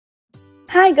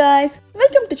Hi guys,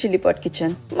 welcome to Chillipot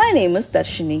kitchen. My name is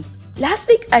Darshini. Last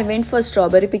week I went for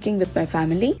strawberry picking with my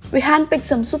family. We handpicked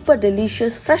some super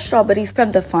delicious fresh strawberries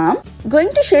from the farm.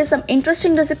 Going to share some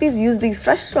interesting recipes use these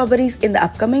fresh strawberries in the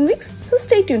upcoming weeks, so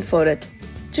stay tuned for it.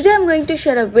 Today I'm going to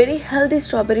share a very healthy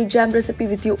strawberry jam recipe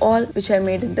with you all which I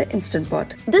made in the Instant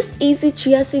Pot. This easy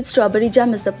chia seed strawberry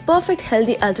jam is the perfect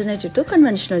healthy alternative to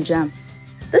conventional jam.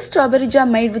 This strawberry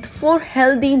jam made with 4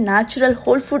 healthy, natural,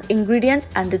 whole food ingredients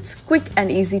and it's quick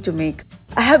and easy to make.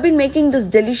 I have been making this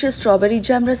delicious strawberry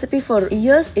jam recipe for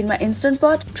years in my Instant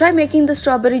Pot. Try making the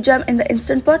strawberry jam in the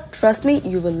Instant Pot. Trust me,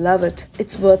 you will love it.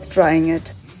 It's worth trying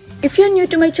it. If you are new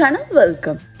to my channel,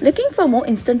 welcome. Looking for more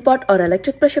Instant Pot or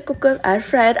electric pressure cooker, air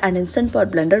fryer and Instant Pot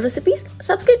blender recipes?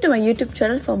 Subscribe to my YouTube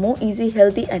channel for more easy,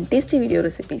 healthy and tasty video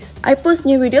recipes. I post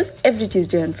new videos every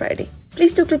Tuesday and Friday.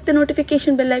 Please do click the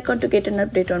notification bell icon to get an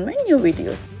update on my new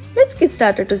videos. Let's get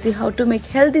started to see how to make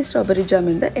healthy strawberry jam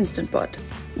in the Instant Pot.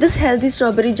 This healthy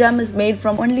strawberry jam is made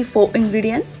from only 4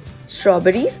 ingredients: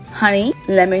 strawberries, honey,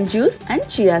 lemon juice and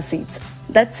chia seeds.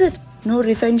 That's it. No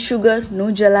refined sugar, no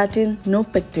gelatin, no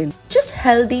pectin. Just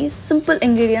healthy, simple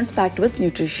ingredients packed with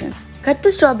nutrition. Cut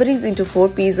the strawberries into 4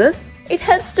 pieces. It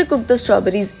helps to cook the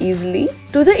strawberries easily.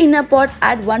 To the inner pot,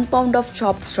 add 1 pound of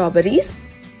chopped strawberries.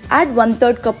 Add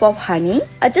 1/3 cup of honey.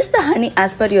 Adjust the honey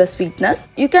as per your sweetness.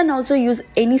 You can also use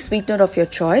any sweetener of your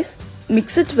choice.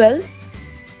 Mix it well.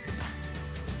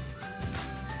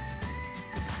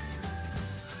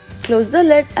 Close the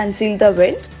lid and seal the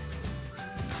vent.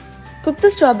 Cook the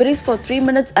strawberries for 3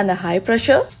 minutes under high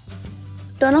pressure.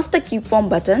 Turn off the keep warm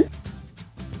button.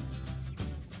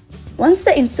 Once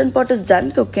the Instant Pot is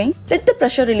done cooking, let the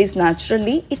pressure release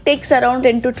naturally. It takes around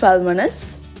 10 to 12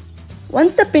 minutes.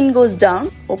 Once the pin goes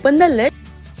down, open the lid.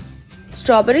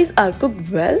 Strawberries are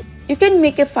cooked well. You can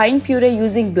make a fine puree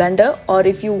using blender, or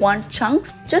if you want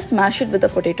chunks, just mash it with a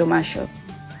potato masher.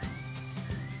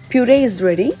 Puree is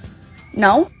ready.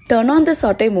 Now turn on the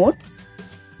sauté mode.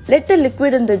 Let the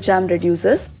liquid in the jam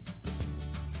reduces.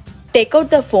 Take out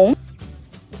the foam.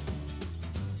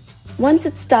 Once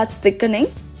it starts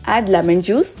thickening, add lemon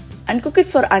juice and cook it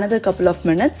for another couple of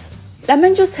minutes.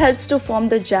 Lemon juice helps to form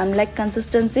the jam-like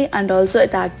consistency and also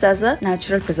it acts as a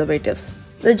natural preservative.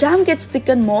 The jam gets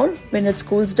thickened more when it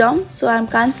cools down, so I am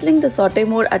cancelling the sauté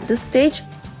mode at this stage.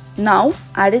 Now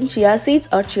add in chia seeds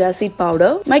or chia seed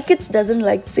powder. My kids doesn't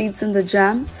like seeds in the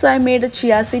jam, so I made a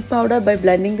chia seed powder by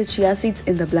blending the chia seeds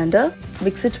in the blender.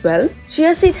 Mix it well.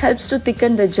 Chia seed helps to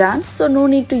thicken the jam, so no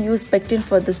need to use pectin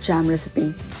for this jam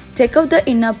recipe. Take out the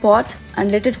inner pot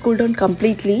and let it cool down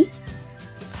completely.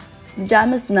 The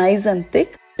jam is nice and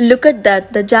thick. Look at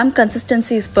that, the jam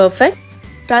consistency is perfect.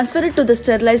 Transfer it to the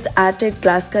sterilized airtight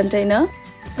glass container.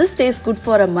 This stays good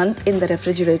for a month in the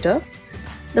refrigerator.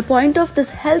 The point of this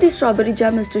healthy strawberry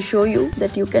jam is to show you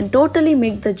that you can totally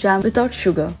make the jam without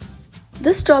sugar.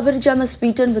 This strawberry jam is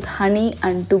sweetened with honey,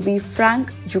 and to be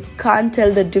frank, you can't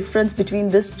tell the difference between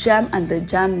this jam and the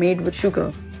jam made with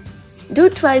sugar. Do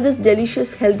try this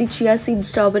delicious healthy chia seed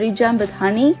strawberry jam with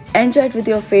honey. Enjoy it with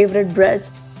your favorite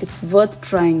breads. It's worth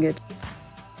trying it.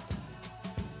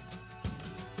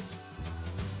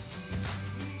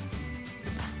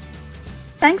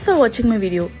 Thanks for watching my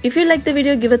video. If you like the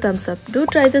video, give a thumbs up. Do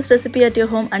try this recipe at your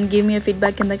home and give me a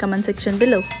feedback in the comment section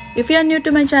below. If you are new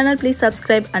to my channel, please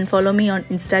subscribe and follow me on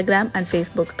Instagram and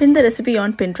Facebook. Pin the recipe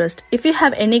on Pinterest. If you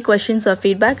have any questions or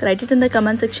feedback, write it in the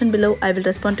comment section below. I will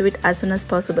respond to it as soon as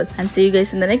possible. And see you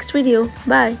guys in the next video.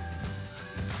 Bye.